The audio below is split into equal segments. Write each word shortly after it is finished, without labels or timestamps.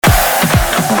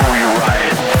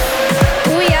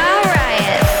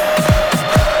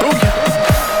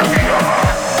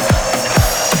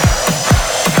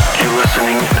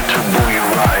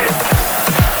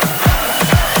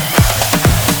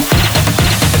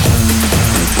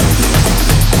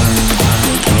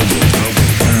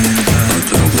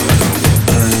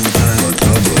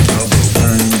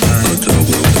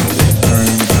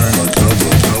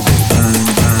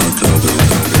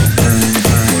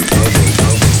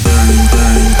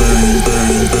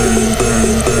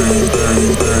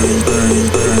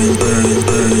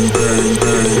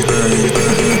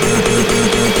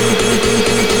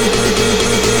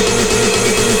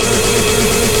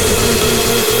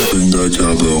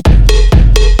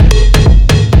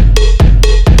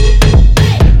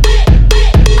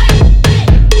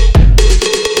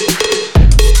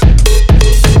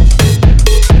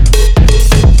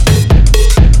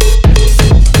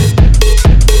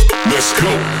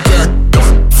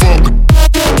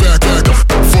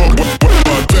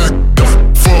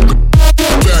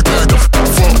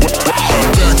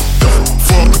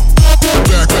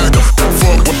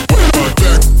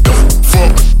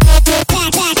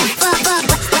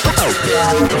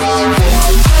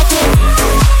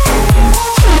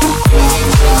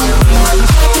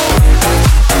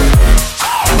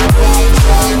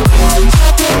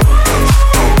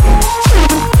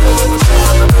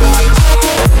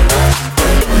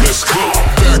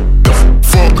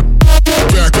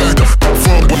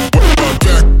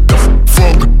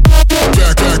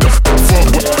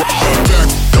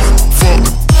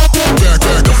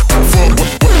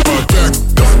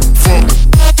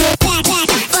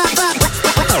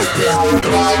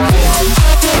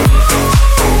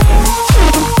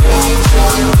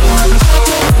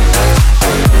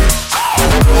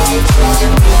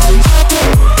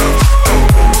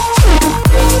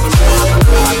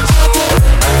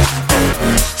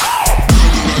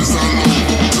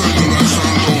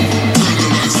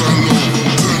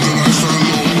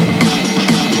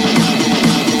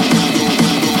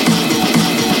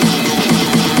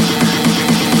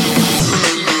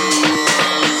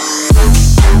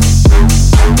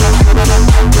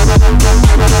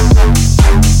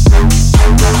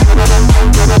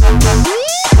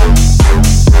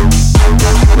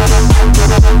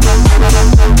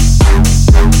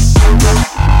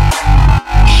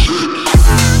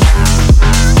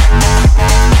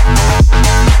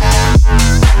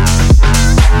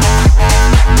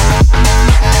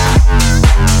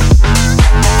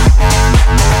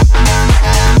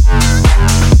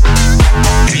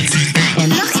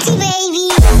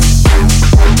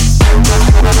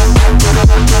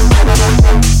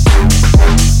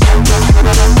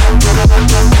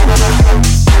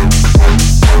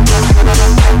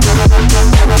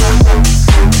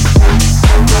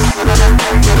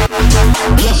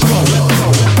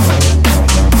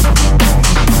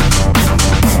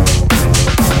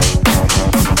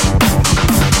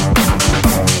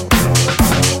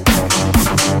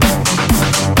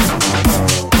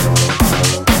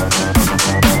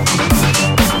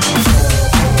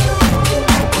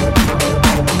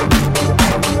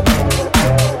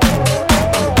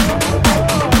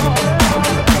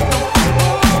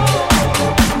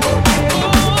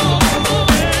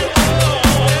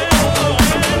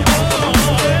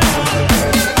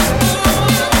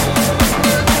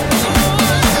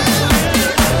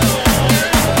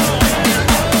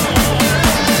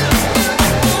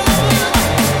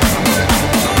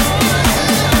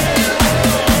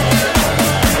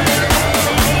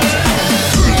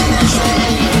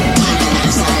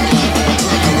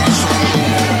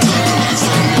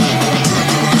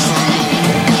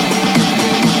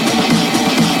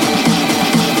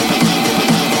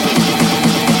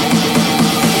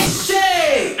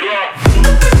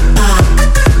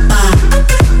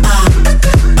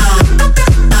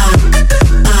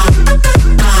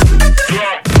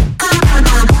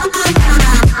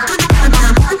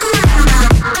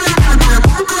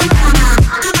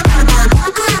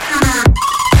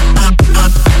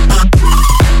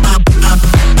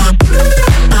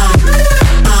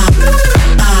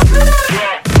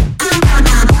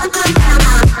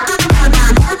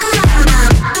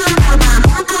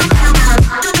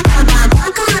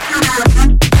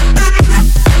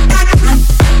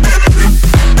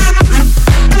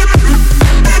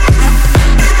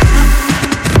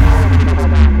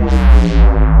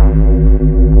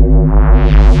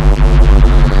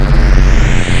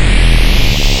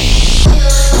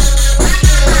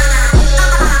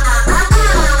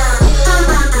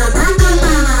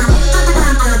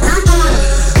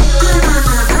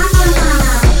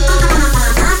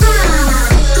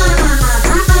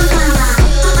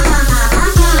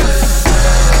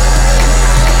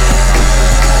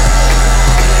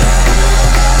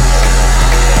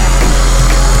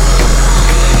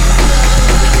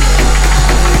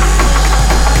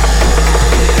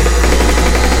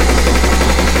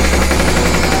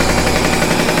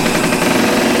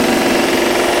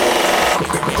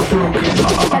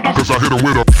'Cause I hit him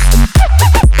with a.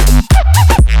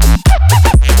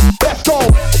 Let's go.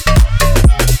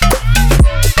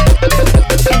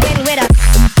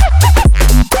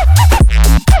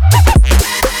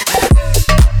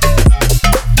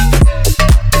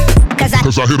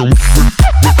 Cause I hit him with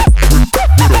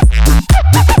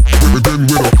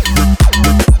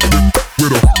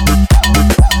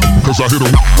cause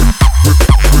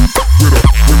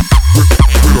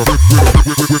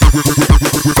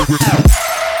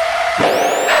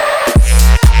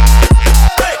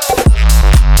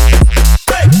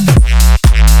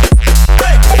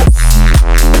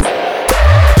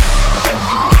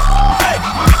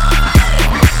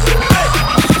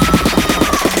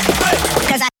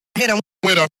I hit him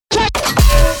with a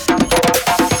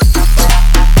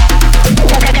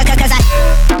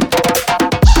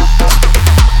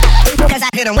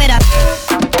hit 'em with a.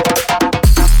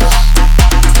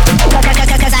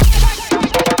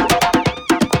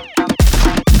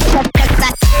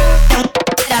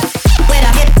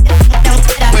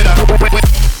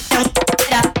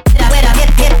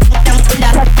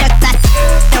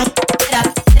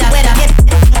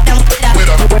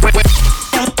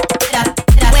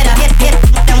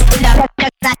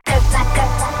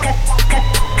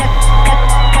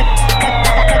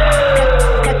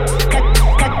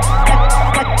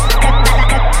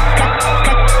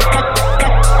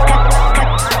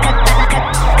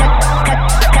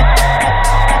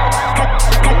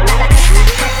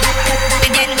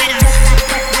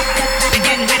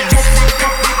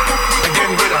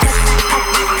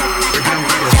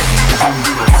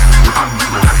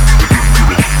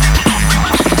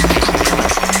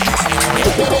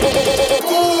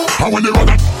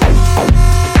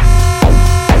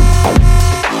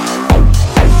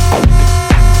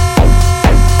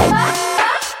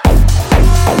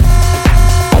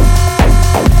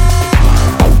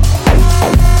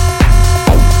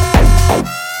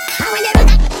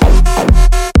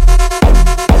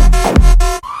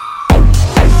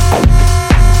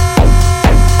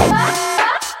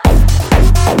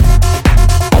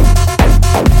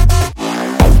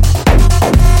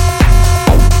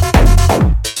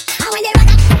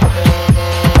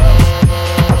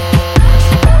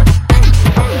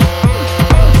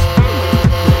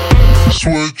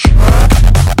 Switch.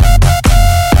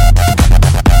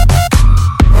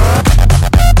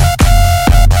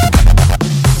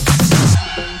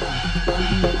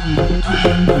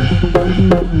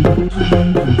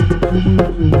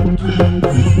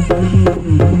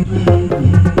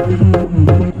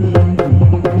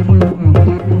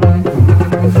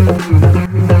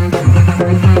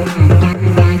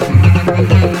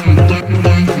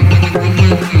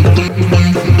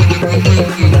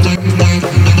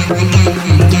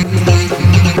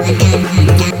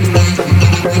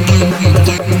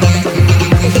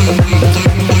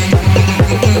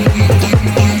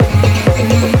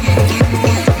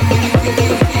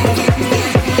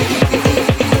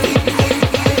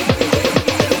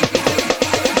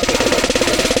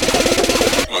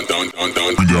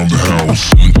 Down the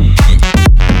house.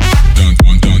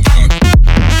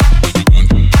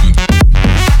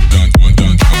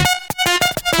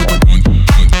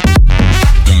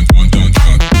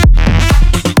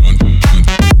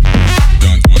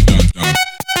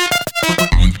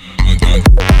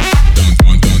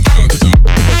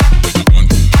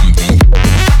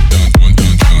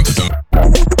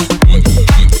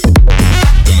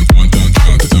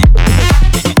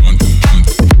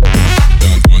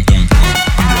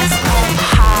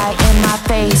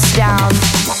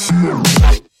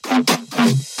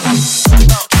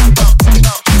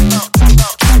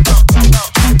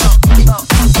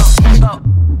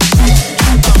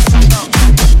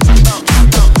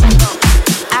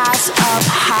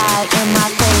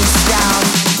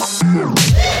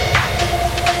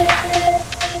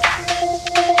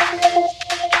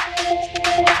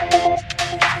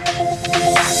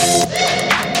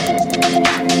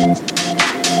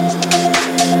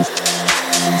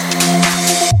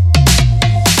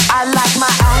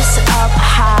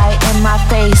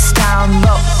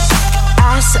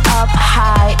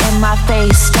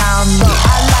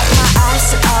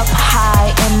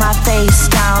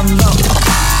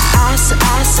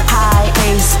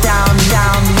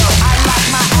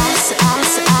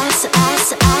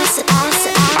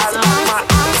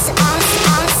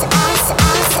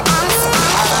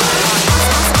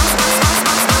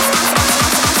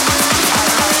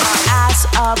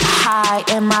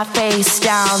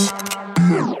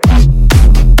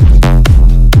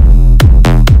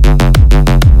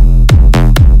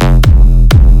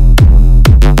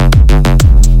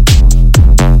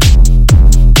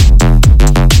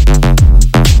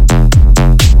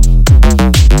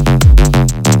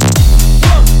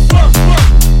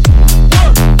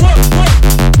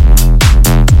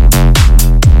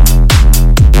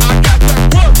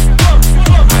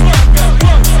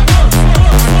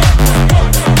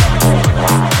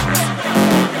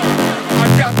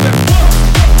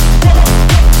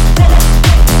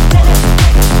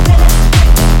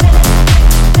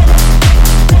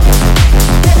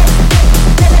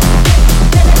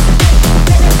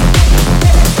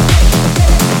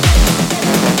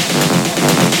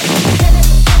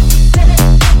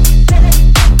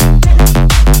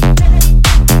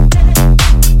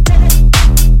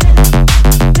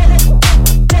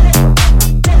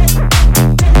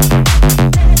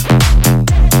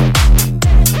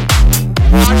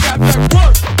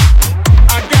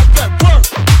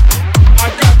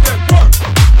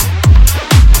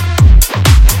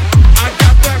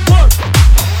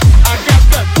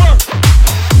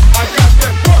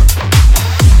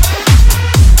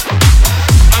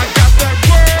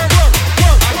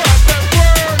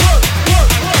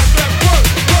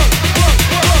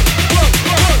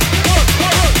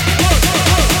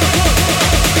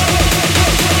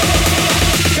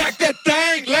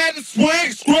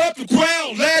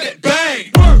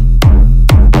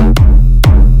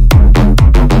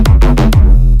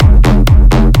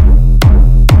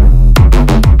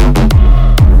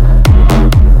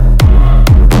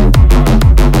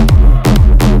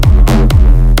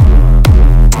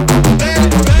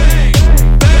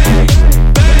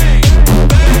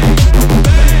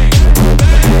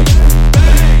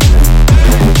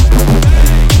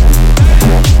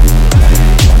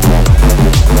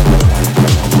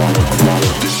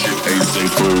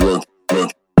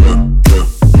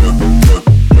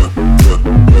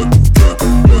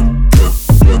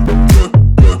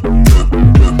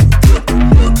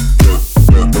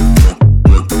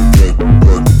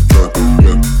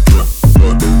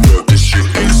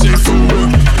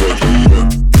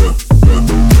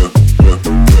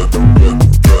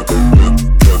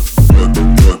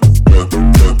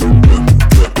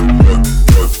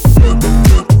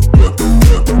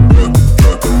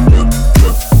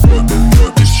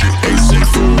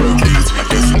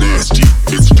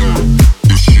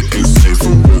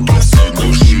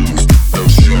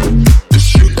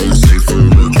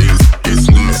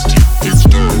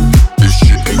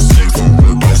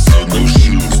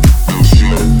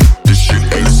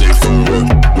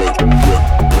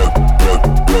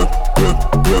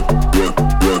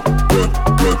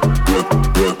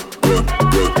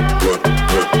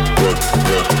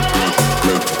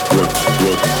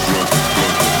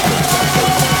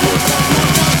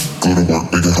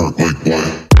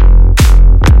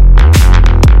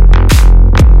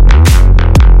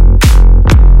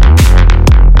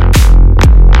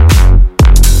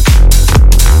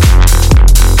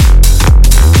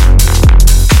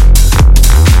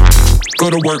 Go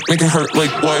to work, make it hurt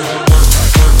like what?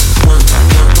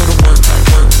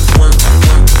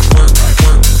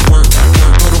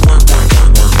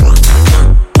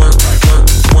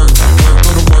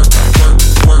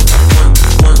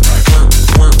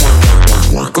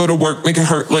 Go to work, make it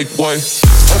hurt like what?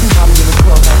 Everybody in the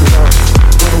club after dark.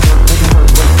 Go to work, make it hurt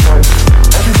like what?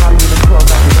 Everybody in the club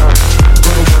after dark.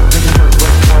 Go to work, make it hurt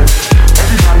like what?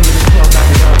 Everybody in the club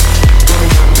after dark. Go to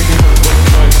work, make it hurt like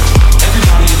what?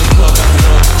 Everybody in the club after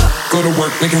dark. Go to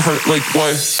work, make it hurt like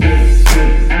what?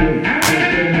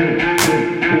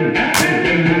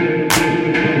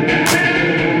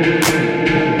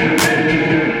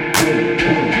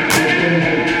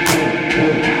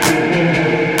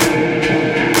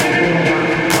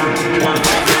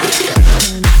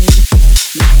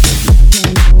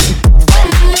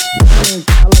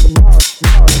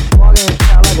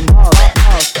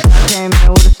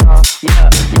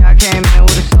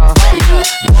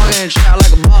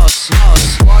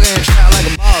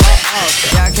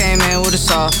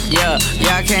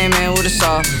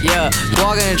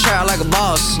 Walking in the trap like a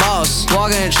boss, boss.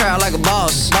 Walking in the trap like a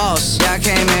boss, boss. Yeah, I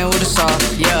came in with a saw,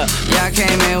 yeah. Yeah, I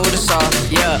came in with a saw,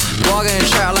 yeah. Walking in the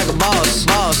trap like a boss,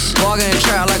 boss. Walking in the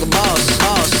trap like a boss,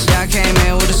 boss. Yeah, I came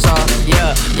in with a saw,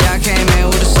 yeah. Yeah, I came in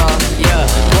with a saw, yeah.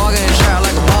 Walking in the trap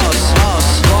like a boss,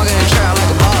 boss. Walking in the trap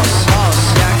like a boss, boss.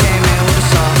 Yeah, I came in with a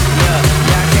saw, yeah.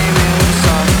 Yeah, I came in with a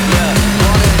saw, yeah.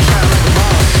 Walking in the trap like a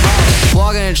boss, boss.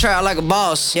 Walking in the trap like a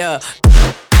boss, yeah.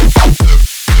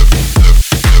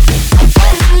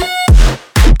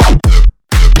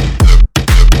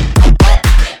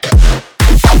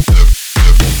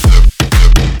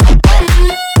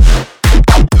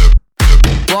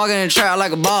 Walking in the trap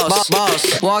like a boss,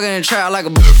 boss. Walking in the trap like a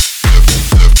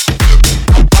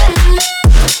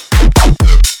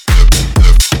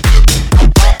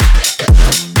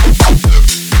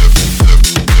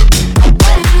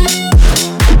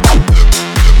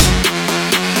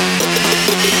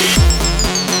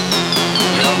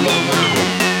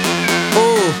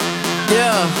ooh,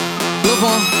 yeah, look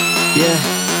on, yeah.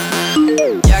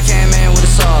 Yeah, I came in with a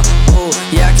saw, ooh,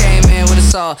 yeah, I came in with a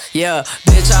saw, yeah.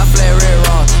 Bitch, I flare red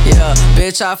raw, yeah.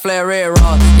 Bitch, I flare red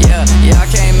raw, yeah. Yeah, I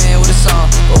came in with a saw,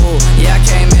 ooh, yeah, I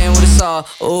came in with a saw,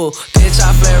 ooh. Bitch,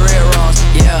 I flare red raw,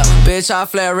 yeah. Bitch, I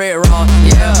flare red raw,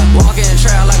 yeah. Walking in the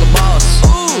trap like a boss,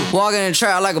 ooh. Walking in the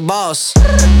trap like a boss,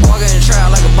 walking in the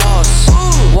trap like a boss,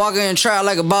 ooh. Walking in the trap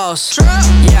like a boss,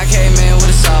 yeah, I came in with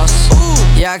a sauce, ooh.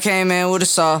 Yeah, I came in with a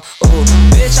saw, ooh.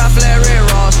 Bitch, I flare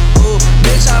red raw, ooh.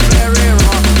 Bitch, I flare red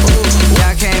raw, ooh.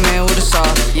 Yeah, I came in with a saw,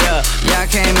 yeah. Yeah, I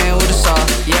came in with a saw,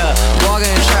 yeah. Walking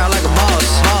in the trap like a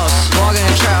boss, boss. Walking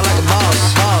in the trap like a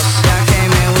boss, boss. Yeah, I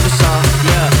came in with a saw,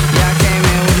 yeah. Yeah, I came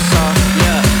in with a saw,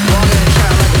 yeah. Walking in the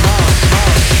trap like a boss,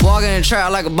 boss. Walking in the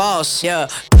trap like a boss, yeah.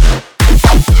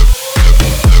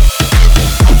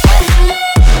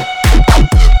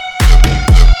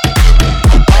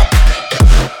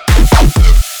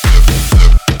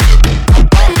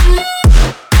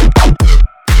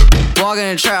 Walking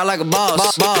in the trap like a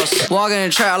boss, boss. Walking in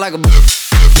the trap like a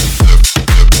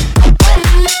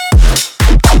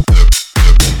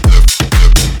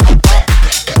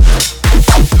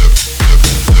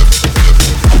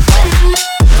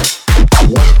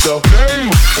What the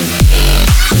name?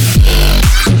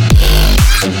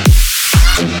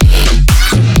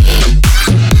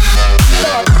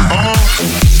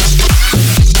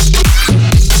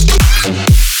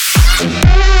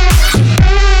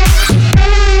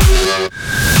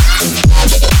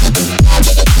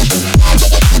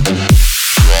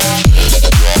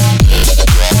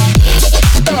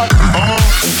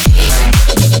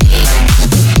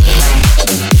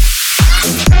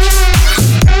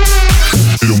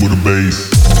 Hit him with a bass.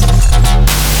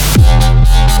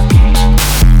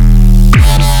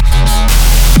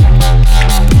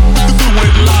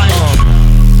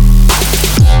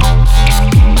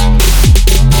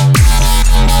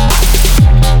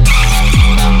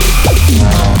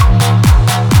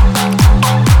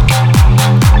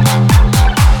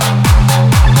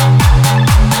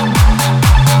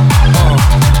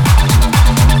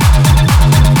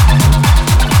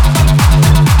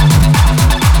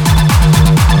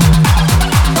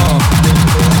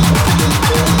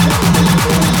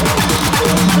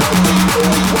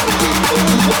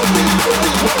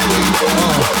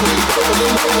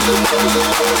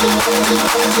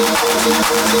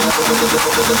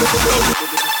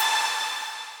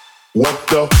 What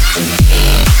the?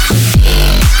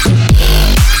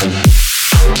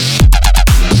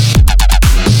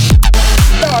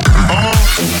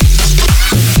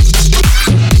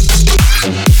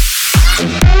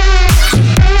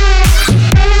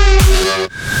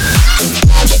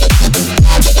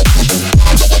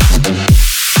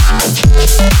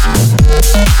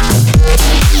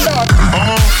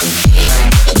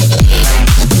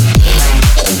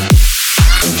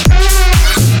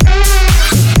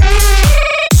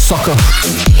 Sucker.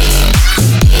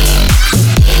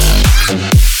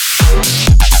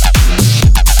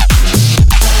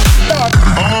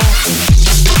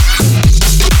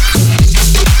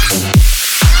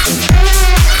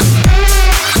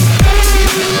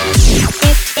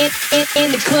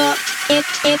 In the club, it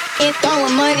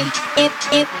throwing money. It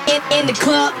in the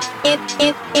club, it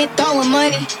throwing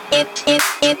money. It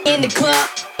in the club,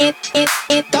 it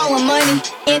throwing money.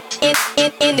 It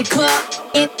in the club,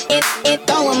 it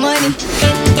throwing money.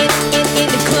 It in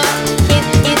the club, it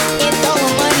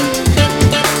throwing money.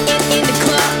 It in the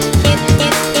club, it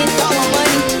throwing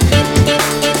money. It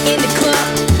in the club,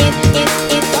 it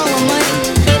throwing money.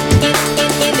 It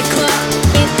in the club,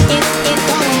 it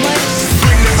throwing money.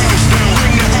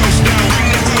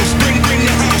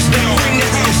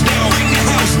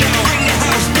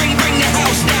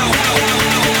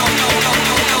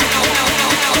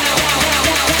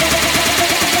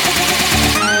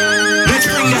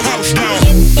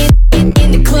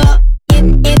 In the club.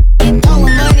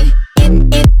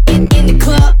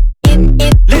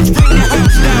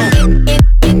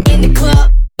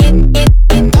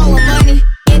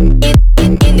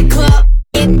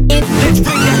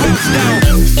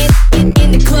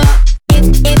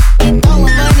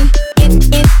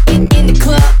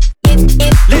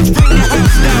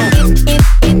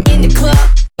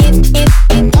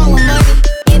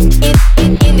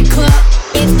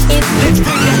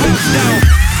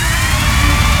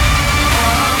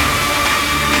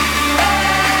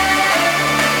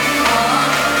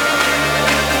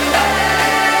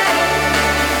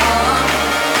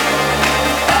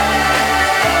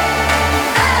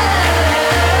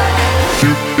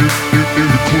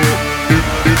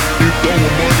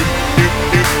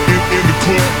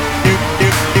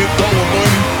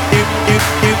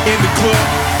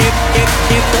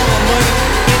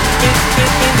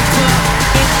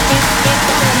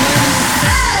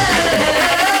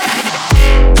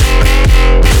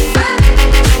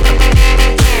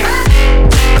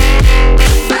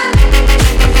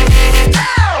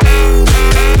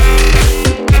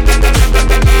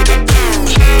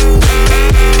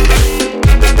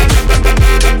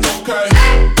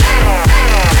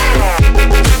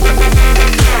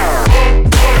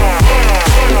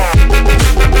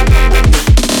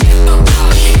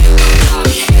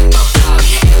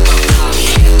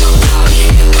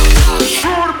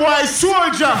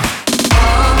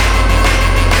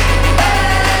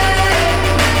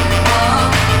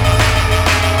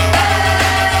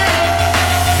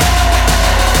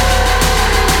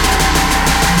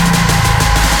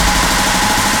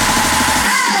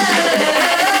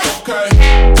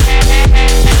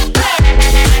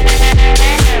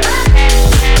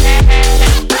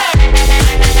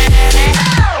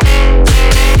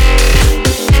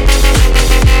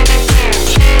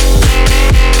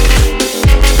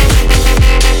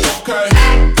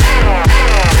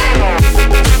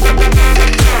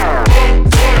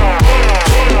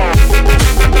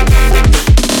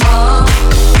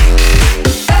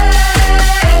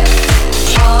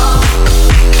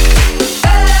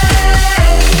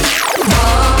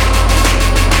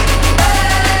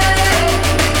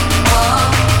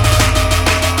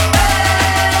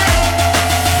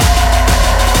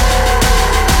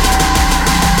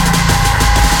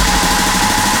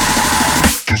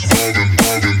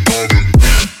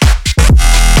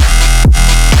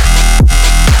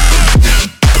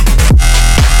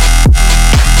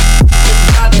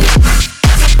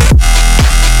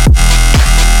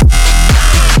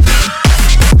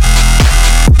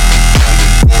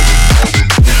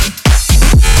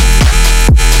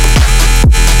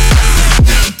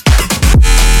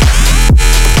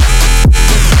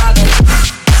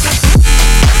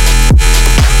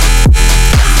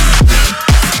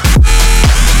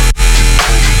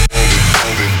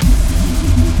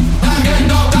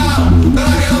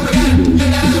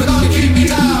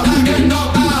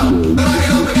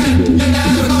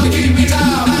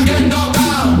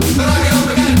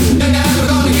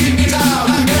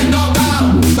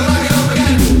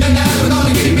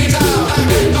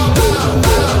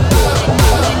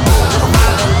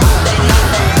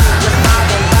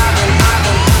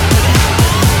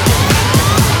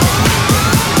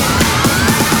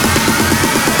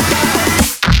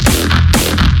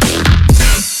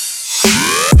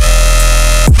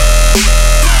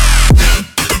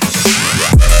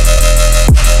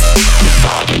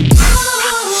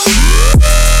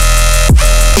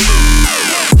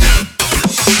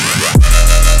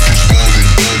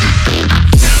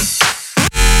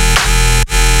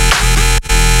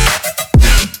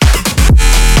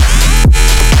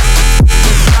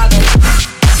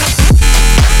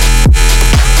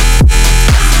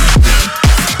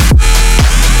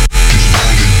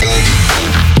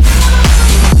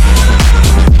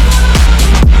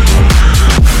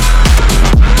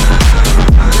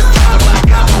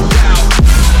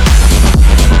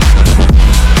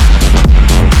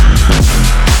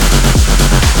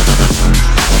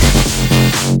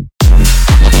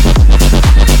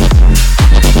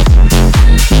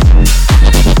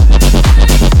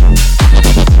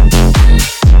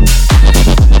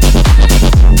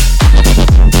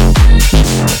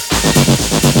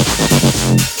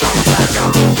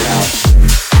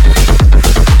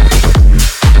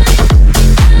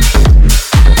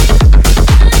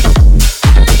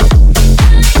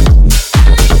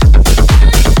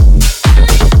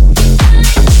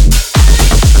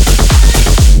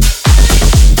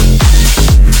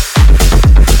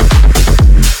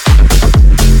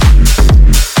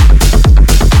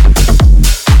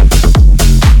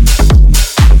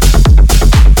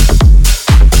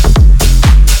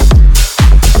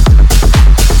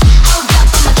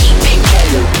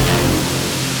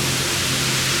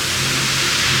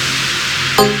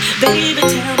 Baby,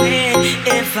 tell me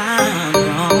if I'm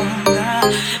wrong.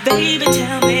 Baby,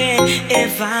 tell me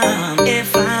if I'm,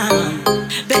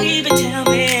 baby, tell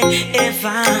me if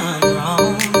I'm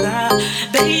wrong.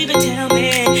 Baby, tell me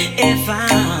if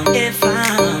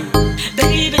I'm,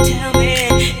 baby, tell me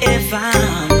if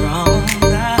I'm wrong.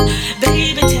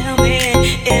 Baby, tell me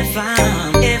if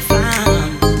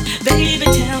I'm, baby,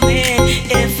 tell me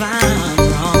if I'm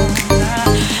wrong.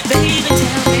 Baby,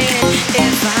 tell me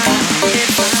if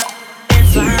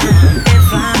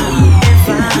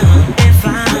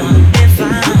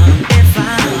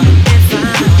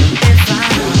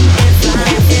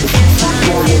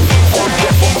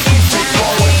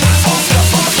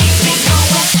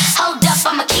Hold up,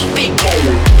 I'ma keep it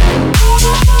going.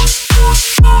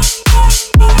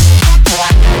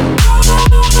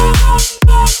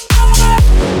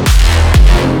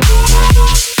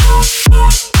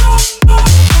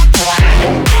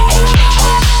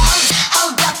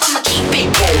 Hold up, I'ma keep it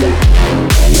going.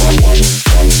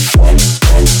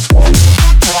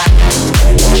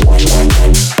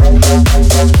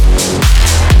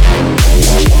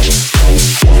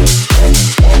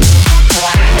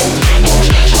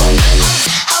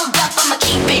 Hold up, I'ma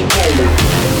keep it going.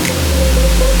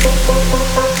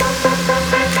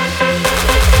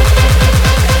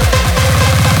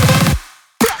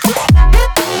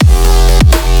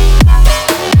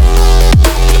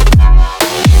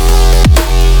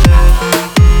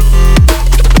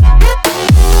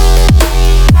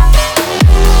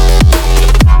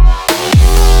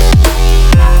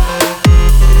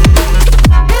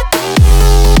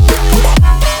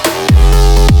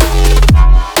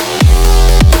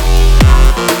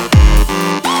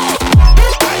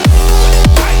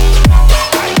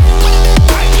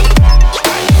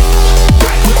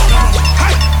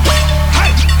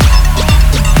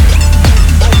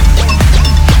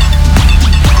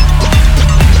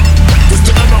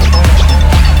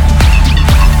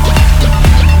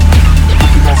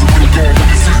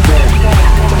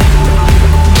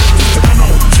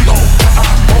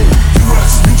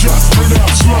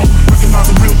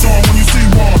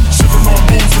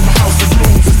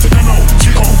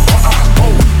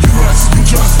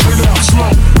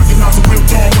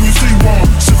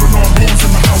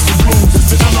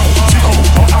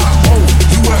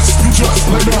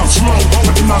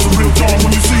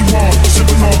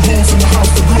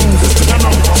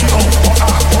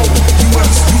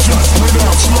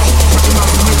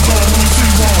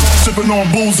 Sipping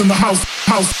on booze in the house.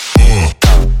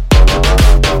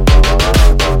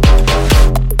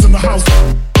 In the house.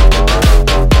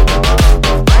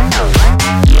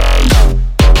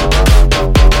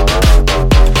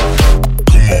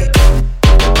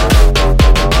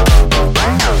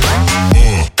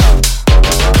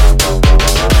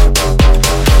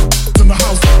 In the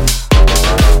house.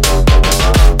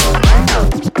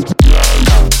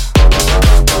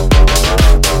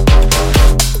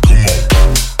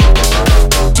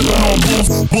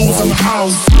 Booze in the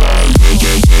house.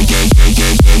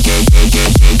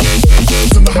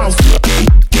 In the house.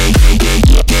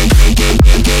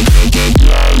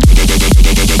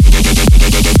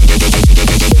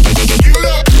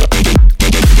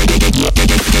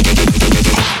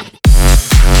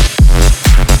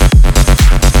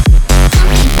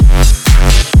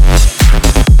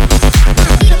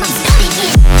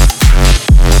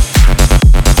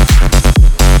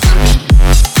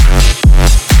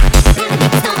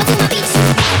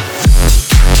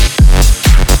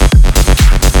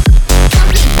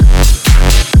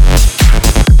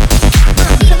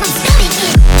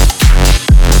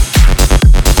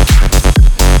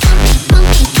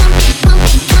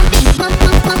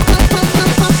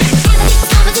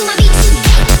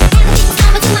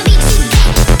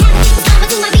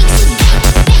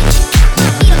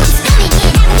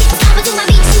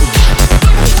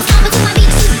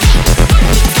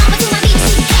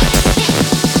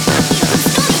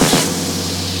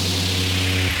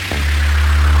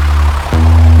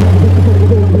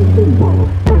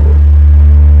 Ball.